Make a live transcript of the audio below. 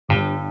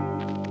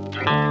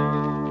This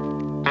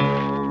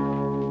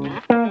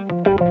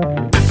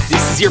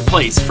is your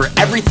place for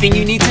everything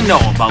you need to know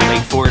about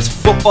Lake Forest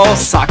football,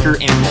 soccer,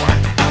 and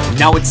more.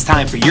 Now it's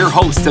time for your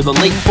host of the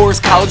Lake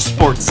Forest College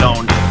Sports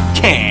Zone,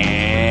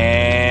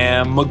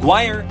 Cam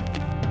McGuire.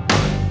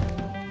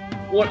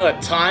 What a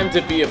time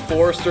to be a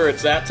Forester.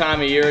 It's that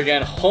time of year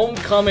again.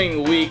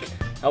 Homecoming week.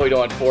 How we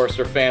doing,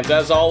 Forester fans?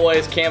 As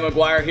always, Cam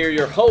McGuire here,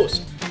 your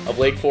host of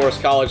Lake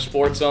Forest College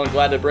Sports Zone.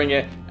 Glad to bring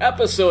you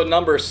episode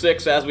number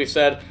 6. As we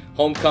said,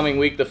 homecoming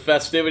week. The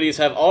festivities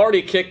have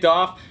already kicked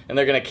off, and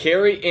they're going to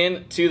carry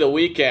into the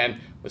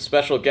weekend with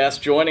special guests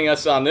joining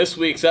us on this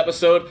week's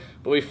episode.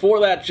 But before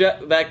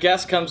that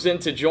guest comes in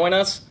to join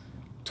us,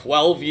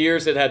 12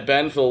 years it had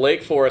been for the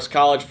Lake Forest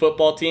College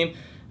football team,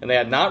 and they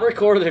had not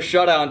recorded a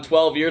shutout in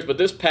 12 years, but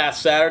this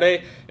past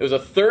Saturday, it was a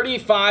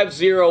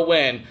 35-0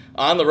 win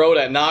on the road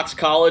at Knox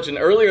College, and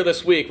earlier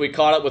this week, we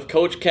caught up with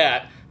Coach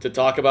Cat to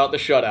talk about the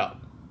shutout.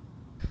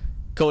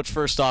 Coach,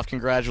 first off,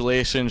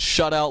 congratulations.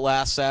 Shutout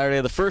last Saturday,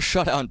 the first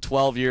shutout in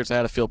 12 years. I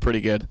had to feel pretty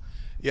good.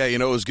 Yeah,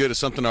 it was good. It's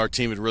something our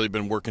team had really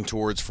been working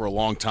towards for a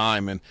long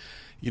time, and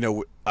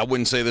I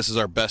wouldn't say this is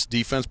our best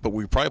defense, but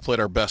we probably played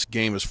our best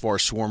game as far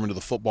as swarming to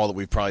the football that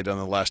we've probably done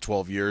in the last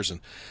 12 years.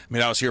 And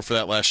I was here for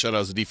that last shutout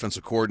as a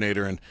defensive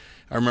coordinator, and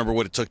I remember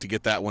what it took to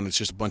get that one. It's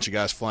just a bunch of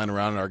guys flying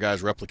around, and our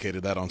guys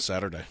replicated that on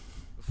Saturday.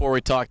 Before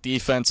we talk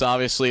defense,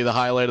 obviously the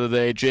highlight of the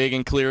day,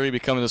 Jagan Cleary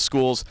becoming the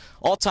school's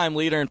all-time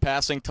leader in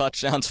passing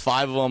touchdowns,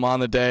 5 of them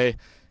on the day.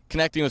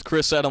 Connecting with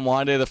Chris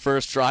Edemwande, the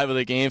first drive of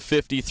the game,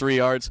 53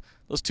 yards.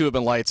 Those two have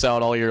been lights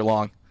out all year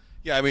long.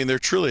 Yeah, they're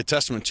truly a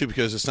testament, too,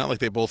 because it's not like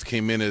they both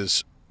came in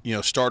as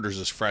starters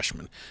as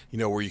freshmen,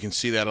 where you can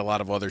see that a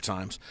lot of other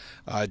times.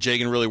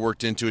 Jagan really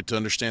worked into it to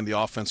understand the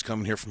offense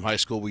coming here from high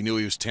school. We knew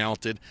he was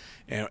talented,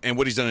 and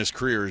what he's done in his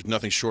career is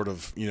nothing short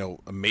of,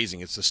 amazing.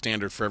 It's the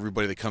standard for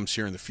everybody that comes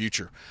here in the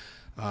future.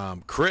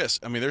 Chris,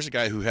 there's a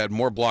guy who had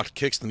more blocked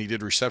kicks than he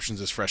did receptions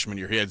his freshman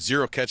year. He had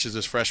 0 catches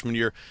his freshman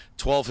year,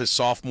 12 his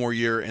sophomore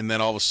year, and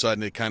then all of a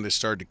sudden it kind of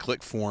started to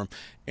click for him,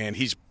 and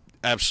he's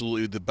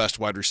absolutely the best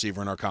wide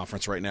receiver in our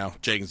conference right now.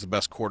 Jagan's the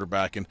best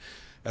quarterback, and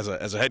as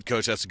a head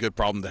coach, that's a good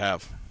problem to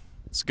have.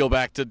 Let's go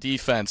back to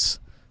defense.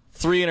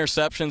 3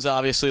 interceptions,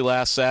 obviously,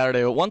 last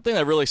Saturday. But one thing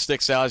that really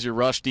sticks out is your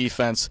rush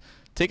defense.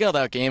 Take out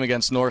that game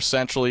against North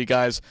Central. You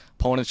guys,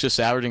 opponents just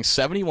averaging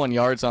 71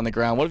 yards on the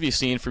ground. What have you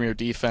seen from your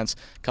defense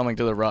coming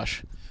to the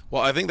rush?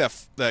 Well, I think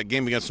that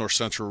game against North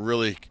Central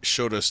really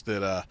showed us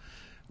that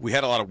we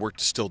had a lot of work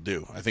to still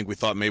do. I think we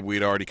thought maybe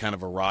we'd already kind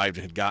of arrived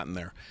and had gotten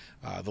there.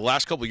 The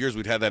last couple of years,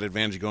 we'd had that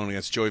advantage going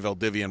against Joey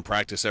Valdivia in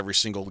practice every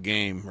single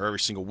game or every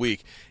single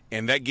week,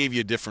 and that gave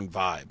you a different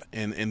vibe.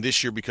 And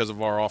this year, because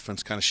of our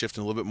offense kind of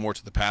shifting a little bit more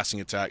to the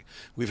passing attack,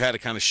 we've had to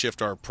kind of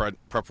shift our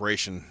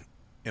preparation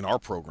in our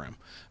program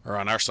or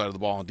on our side of the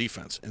ball on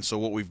defense. And so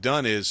what we've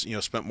done is,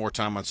 spent more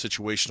time on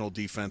situational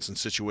defense and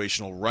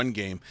situational run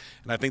game,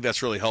 and I think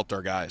that's really helped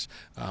our guys.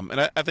 And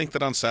I think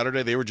that on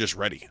Saturday they were just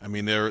ready.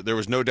 There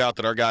was no doubt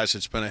that our guys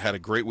had a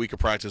great week of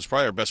practice,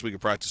 probably our best week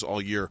of practice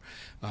all year.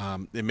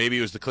 And maybe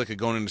it was the click of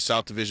going into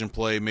South Division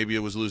play, maybe it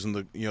was losing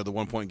the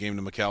 1-point game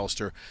to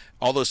McAllister.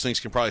 All those things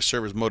can probably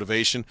serve as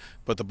motivation,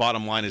 but the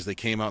bottom line is they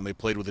came out and they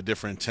played with a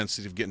different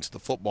intensity of getting to the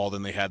football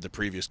than they had the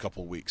previous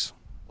couple of weeks.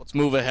 Let's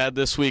move ahead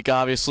this week,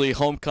 obviously.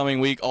 Homecoming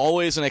week,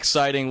 always an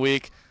exciting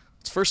week.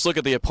 Let's first look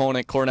at the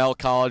opponent, Cornell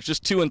College,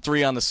 just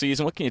 2-3 on the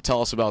season. What can you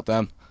tell us about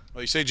them?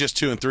 Well, you say just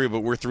 2-3,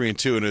 but we're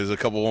 3-2, and it was a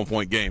couple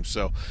 1-point games.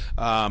 So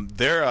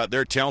they're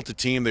a talented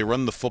team. They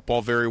run the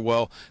football very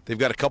well. They've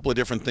got a couple of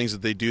different things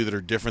that they do that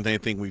are different than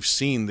anything we've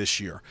seen this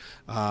year.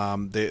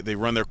 They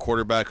run their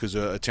quarterback, who's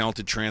a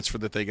talented transfer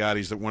that they got.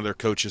 He's one of their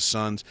coach's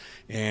sons,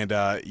 and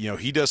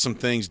he does some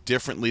things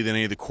differently than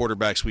any of the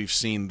quarterbacks we've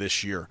seen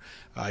this year.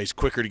 He's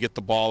quicker to get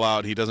the ball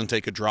out. He doesn't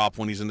take a drop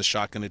when he's in the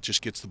shotgun. It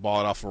just gets the ball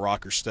out off a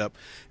rocker step.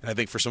 And I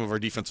think for some of our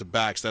defensive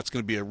backs, that's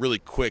going to be a really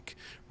quick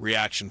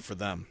reaction for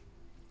them.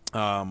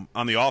 On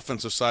the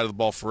offensive side of the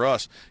ball for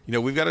us,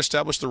 we've got to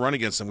establish the run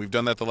against them. We've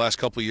done that the last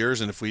couple of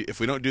years, and if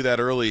we don't do that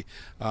early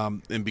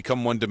and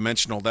become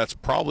one-dimensional, that's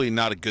probably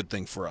not a good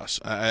thing for us.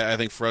 I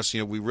think for us,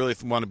 we really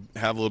want to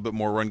have a little bit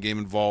more run game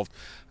involved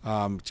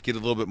to get a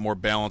little bit more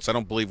balance. I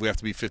don't believe we have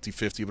to be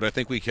 50-50, but I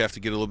think we have to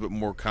get a little bit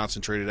more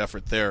concentrated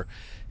effort there,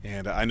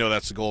 and I know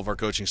that's the goal of our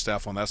coaching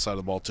staff on that side of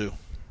the ball too.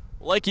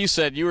 Like you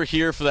said, you were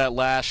here for that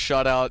last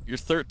shutout. Your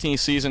 13th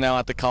season now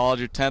at the college,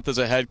 your 10th as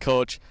a head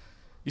coach.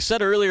 You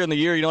said earlier in the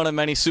year you don't have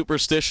many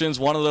superstitions,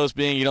 one of those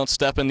being you don't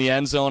step in the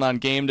end zone on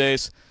game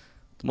days.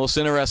 The most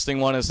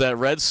interesting one is that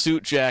red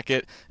suit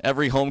jacket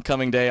every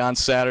homecoming day on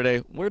Saturday.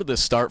 Where did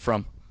this start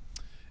from?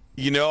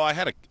 I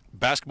had a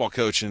basketball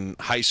coach in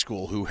high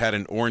school who had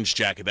an orange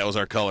jacket. That was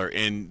our color.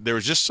 And there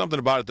was just something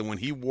about it that when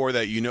he wore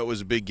that, it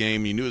was a big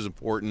game. You knew it was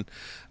important.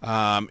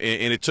 And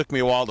it took me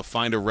a while to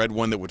find a red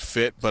one that would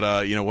fit.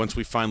 But, once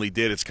we finally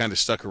did, it's kind of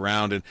stuck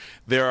around. And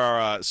there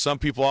are some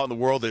people out in the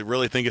world that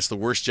really think it's the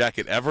worst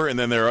jacket ever. And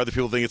then there are other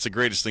people who think it's the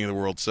greatest thing in the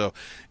world. So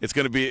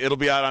it'll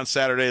be out on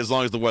Saturday as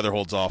long as the weather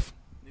holds off.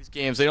 These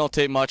games, they don't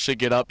take much to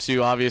get up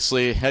to.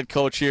 Obviously, head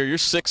coach here, you're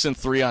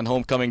 6-3 on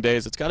homecoming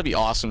days. It's got to be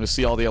awesome to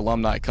see all the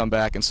alumni come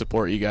back and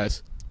support you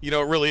guys. You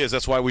know, it really is.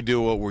 That's why we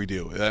do what we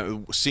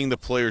do. Seeing the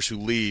players who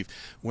leave,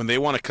 when they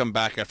want to come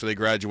back after they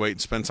graduate and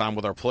spend time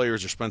with our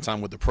players or spend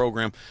time with the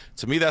program,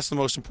 to me that's the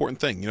most important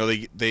thing. You know,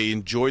 they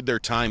enjoyed their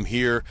time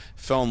here,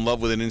 fell in love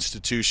with an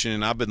institution,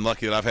 and I've been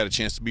lucky that I've had a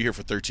chance to be here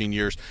for 13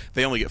 years.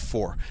 They only get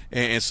 4.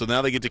 And so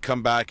now they get to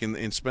come back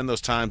and spend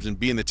those times and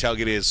be in the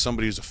tailgate as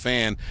somebody who's a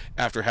fan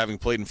after having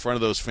played in front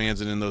of those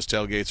fans and in those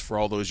tailgates for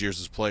all those years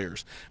as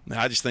players.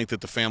 Now, I just think that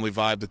the family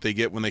vibe that they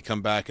get when they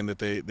come back and that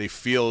they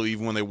feel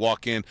even when they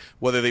walk in,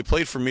 whether they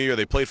played for me or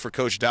they played for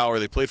Coach Dow or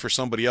they played for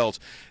somebody else,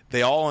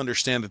 they all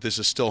understand that this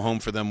is still home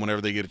for them whenever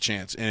they get a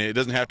chance. And it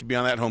doesn't have to be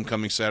on that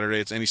homecoming Saturday.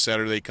 It's any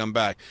Saturday they come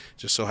back.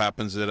 Just so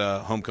happens that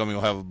homecoming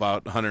will have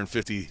about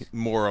 150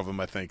 more of them,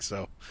 I think.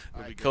 So,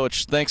 right,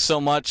 Coach, thanks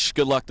so much.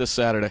 Good luck this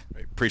Saturday.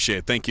 Appreciate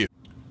it. Thank you.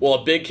 Well,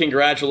 a big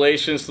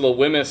congratulations to the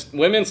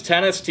women's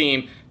tennis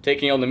team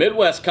taking on the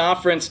Midwest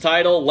Conference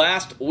title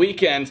last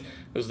weekend.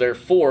 It was their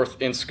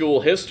 4th in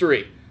school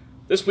history.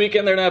 This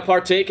weekend, they're going to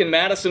partake in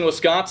Madison,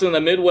 Wisconsin in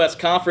the Midwest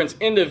Conference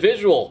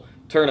Individual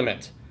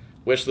Tournament.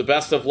 Wish the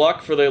best of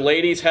luck for the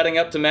ladies heading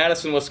up to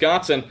Madison,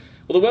 Wisconsin.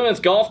 Well, the women's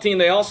golf team,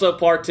 they also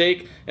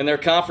partake in their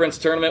conference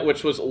tournament,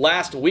 which was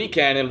last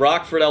weekend in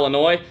Rockford,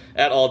 Illinois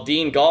at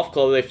Aldine Golf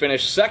Club. They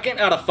finished 2nd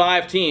out of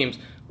 5 teams,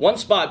 1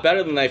 spot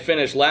better than they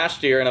finished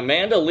last year, and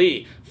Amanda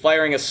Lee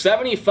firing a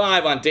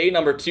 75 on day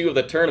number 2 of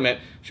the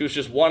tournament. She was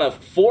just one of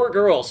 4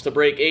 girls to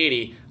break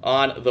 80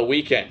 on the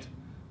weekend.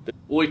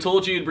 Well, we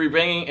told you you'd be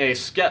bringing a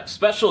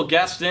special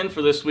guest in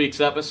for this week's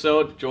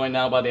episode, joined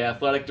now by the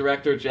athletic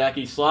director,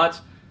 Jackie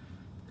Slotz.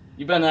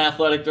 You've been an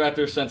athletic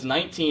director since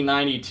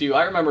 1992.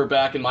 I remember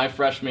back in my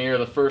freshman year,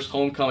 the first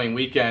homecoming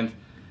weekend,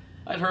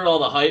 I'd heard all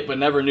the hype, but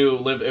never knew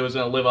it was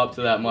going to live up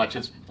to that much.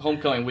 It's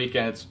homecoming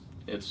weekend.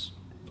 It's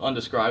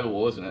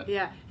undescribable, isn't it?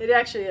 Yeah, it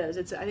actually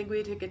is. I think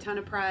we take a ton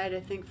of pride,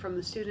 I think, from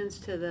the students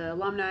to the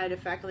alumni to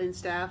faculty and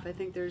staff. I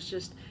think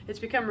it's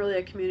become really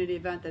a community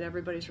event that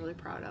everybody's really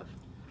proud of.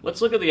 Let's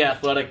look at the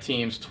athletic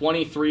teams.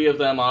 23 of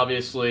them,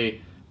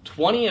 obviously.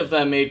 20 of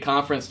them made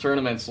conference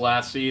tournaments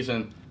last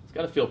season. It's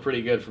got to feel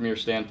pretty good from your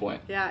standpoint.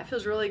 Yeah, it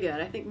feels really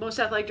good. I think most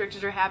athletic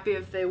directors are happy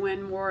if they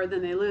win more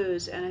than they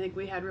lose, and I think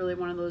we had really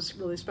one of those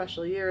really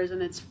special years,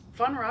 and it's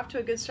fun. We're off to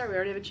a good start. We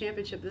already have a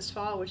championship this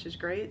fall, which is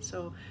great,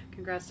 so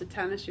congrats to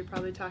tennis. You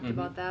probably talked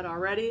about that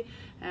already,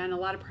 and a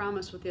lot of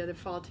promise with the other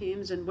fall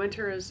teams, and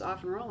winter is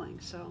off and rolling,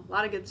 so a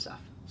lot of good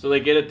stuff. So they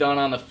get it done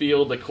on the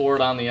field, the court,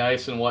 on the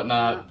ice, and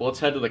whatnot. Yeah. Well, let's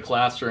head to the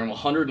classroom.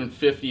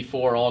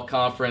 154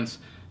 all-conference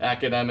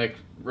academic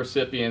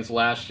recipients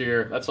last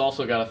year. That's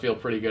also got to feel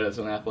pretty good as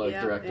an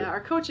athletic director. Yeah,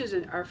 our coaches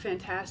are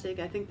fantastic.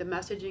 I think the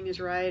messaging is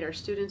right. Our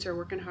students are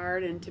working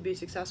hard and to be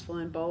successful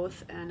in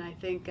both, and I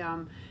think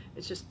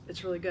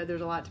it's really good.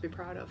 There's a lot to be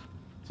proud of.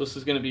 So this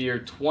is going to be your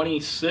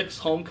 26th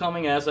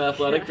homecoming as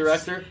athletic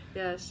director?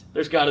 Yes.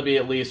 There's got to be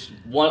at least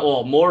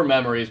more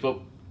memories, but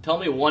tell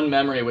me one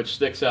memory which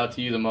sticks out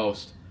to you the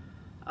most.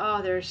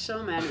 Oh, there's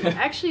so many.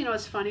 Actually, you know,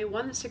 it's funny.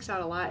 One that sticks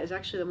out a lot is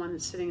actually the one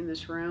that's sitting in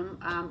this room.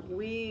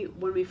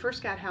 When we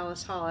first got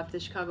Hallis Hall after the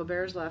Chicago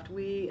Bears left,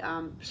 we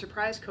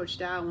surprised Coach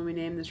Dow when we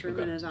named this room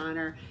in his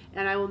honor.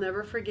 And I will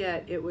never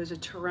forget, it was a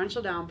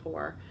torrential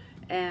downpour.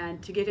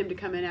 And to get him to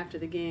come in after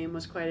the game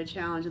was quite a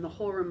challenge, and the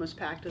whole room was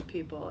packed with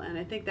people. And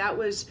I think that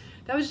was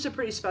just a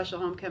pretty special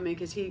homecoming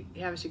because he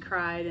obviously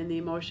cried and the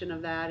emotion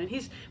of that. And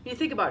when you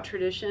think about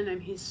tradition, I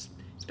mean, he's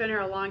been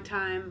here a long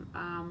time.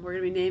 We're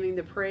going to be naming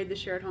the parade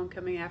this year at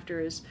homecoming after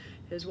his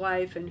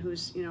wife, and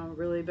who's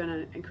really been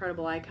an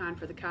incredible icon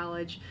for the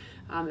college,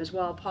 as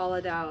well,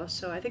 Paula Dow.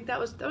 So I think that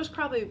was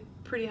probably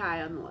pretty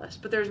high on the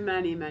list. But there's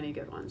many, many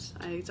good ones.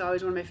 I think it's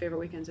always one of my favorite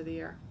weekends of the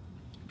year.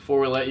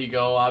 Before we let you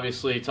go,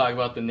 obviously talk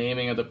about the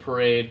naming of the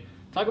parade.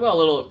 Talk about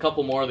a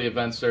couple more of the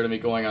events that are going to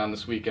be going on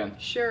this weekend.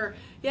 Sure.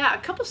 Yeah,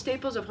 a couple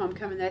staples of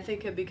homecoming that I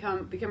think have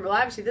become well,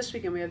 obviously this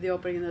weekend we have the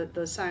opening of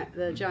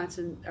the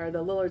Johnson or the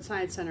Lillard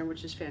Science Center,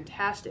 which is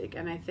fantastic,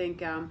 and I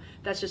think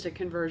that's just a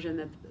conversion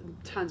that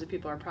tons of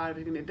people are proud of.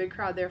 There's going to be a big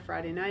crowd there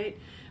Friday night.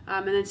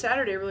 And then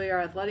Saturday, really,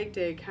 our athletic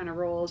day kind of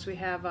rolls. We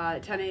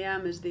have 10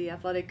 a.m. is the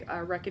athletic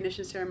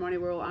recognition ceremony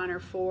where we'll honor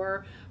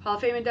 4 Hall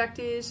of Fame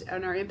inductees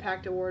and our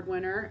Impact Award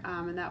winner.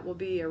 And that will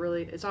be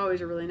it's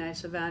always a really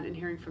nice event, and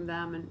hearing from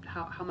them and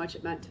how much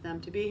it meant to them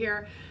to be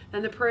here.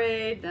 Then the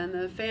parade, then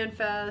the Fan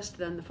Fest,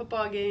 then the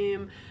football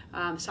game,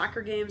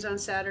 soccer games on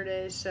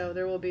Saturdays. So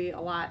there will be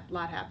a lot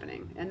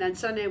happening. And then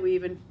Sunday, we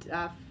even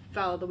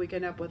follow the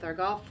weekend up with our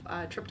golf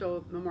trip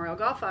to Memorial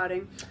Golf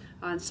Outing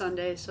on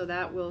Sunday, so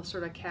that will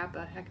sort of cap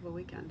a heck of a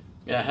weekend.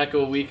 Yeah, heck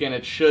of a weekend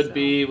it should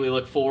be. We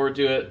look forward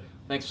to it.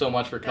 Thanks so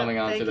much for coming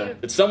on today. You.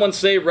 Did someone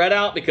say red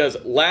out? Because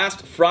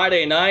last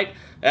Friday night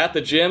at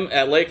the gym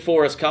at Lake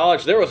Forest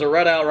College, there was a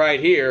red out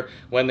right here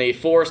when the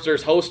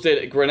Foresters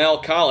hosted Grinnell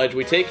College.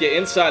 We take you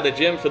inside the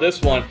gym for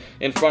this one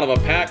in front of a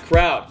packed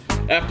crowd.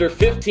 after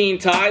 15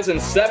 ties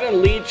and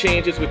 7 lead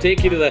changes would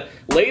take you to the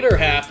later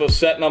half of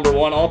set number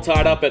 1, all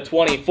tied up at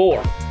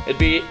 24.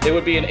 It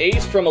would be an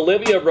ace from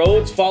Olivia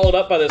Rhodes, followed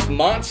up by this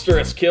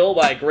monstrous kill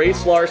by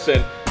Grace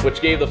Larson,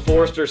 which gave the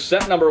Foresters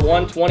set number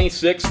 1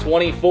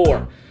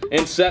 26-24.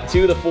 In set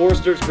 2, the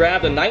Foresters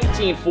grabbed a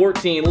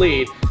 19-14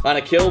 lead on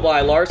a kill by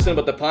Larson,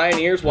 but the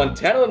Pioneers won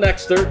 10 of the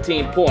next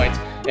 13 points,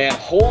 and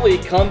holy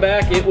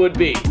comeback it would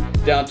be.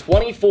 Down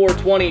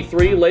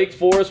 24-23, Lake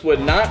Forest would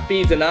not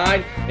be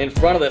denied in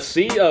front of the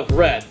sea of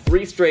red.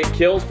 3 straight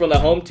kills from the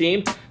home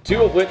team,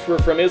 2 of which were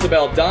from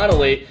Isabel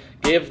Donnelly,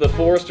 give the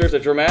Foresters a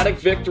dramatic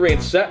victory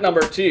in set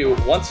number 2,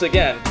 once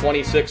again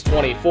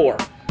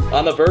 26-24.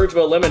 On the verge of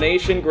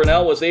elimination,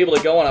 Grinnell was able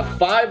to go on a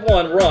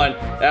 5-1 run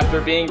after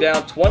being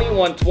down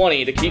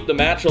 21-20 to keep the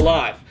match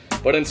alive.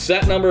 But in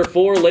set number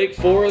 4, Lake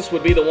Forest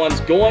would be the ones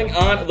going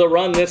on the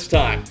run this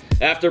time.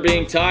 After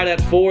being tied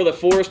at 4, the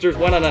Foresters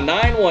went on a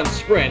 9-1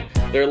 sprint.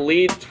 Their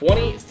lead,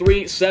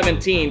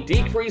 23-17,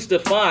 decreased to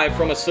 5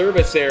 from a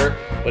service error,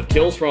 but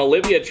kills from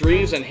Olivia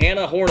Dreves and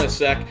Hannah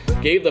Hornacek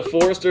gave the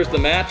Foresters the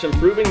match,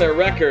 improving their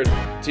record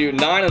to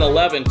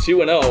 9-11,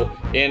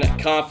 2-0 in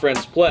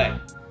conference play.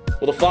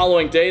 Well, the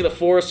following day, the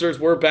Foresters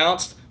were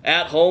bounced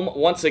at home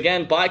once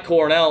again by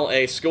Cornell,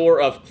 a score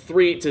of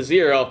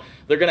 3-0.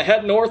 They're going to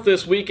head north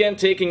this weekend,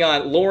 taking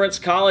on Lawrence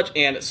College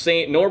and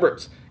St.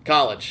 Norbert's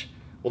College.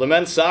 Well, the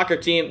men's soccer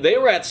team, they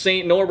were at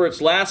St.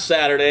 Norbert's last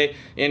Saturday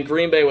in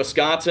Green Bay,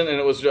 Wisconsin, and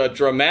it was a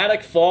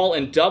dramatic fall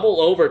in double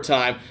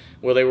overtime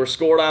where they were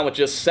scored on with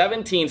just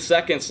 17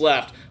 seconds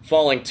left,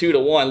 falling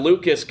 2-1.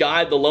 Lucas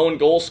Guide, the lone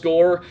goal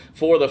scorer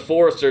for the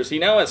Foresters. He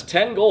now has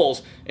 10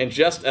 goals in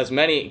just as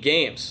many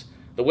games.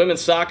 The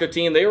women's soccer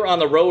team, they were on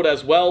the road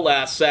as well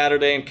last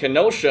Saturday in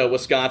Kenosha,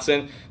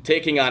 Wisconsin,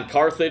 taking on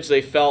Carthage.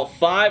 They fell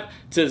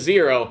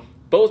 5-0.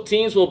 Both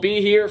teams will be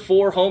here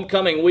for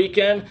homecoming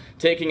weekend,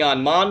 taking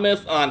on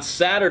Monmouth on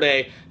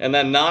Saturday and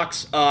then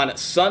Knox on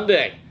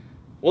Sunday.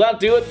 Well, that'll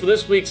do it for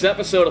this week's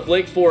episode of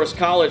Lake Forest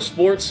College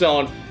Sports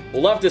Zone.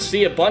 We'll love to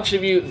see a bunch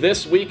of you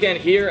this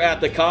weekend here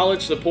at the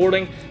college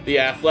supporting the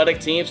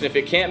athletic teams. And if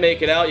you can't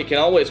make it out, you can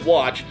always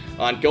watch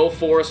on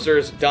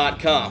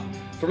GoForesters.com.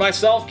 For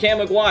myself, Cam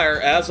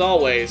McGuire, as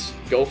always,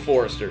 go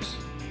Foresters.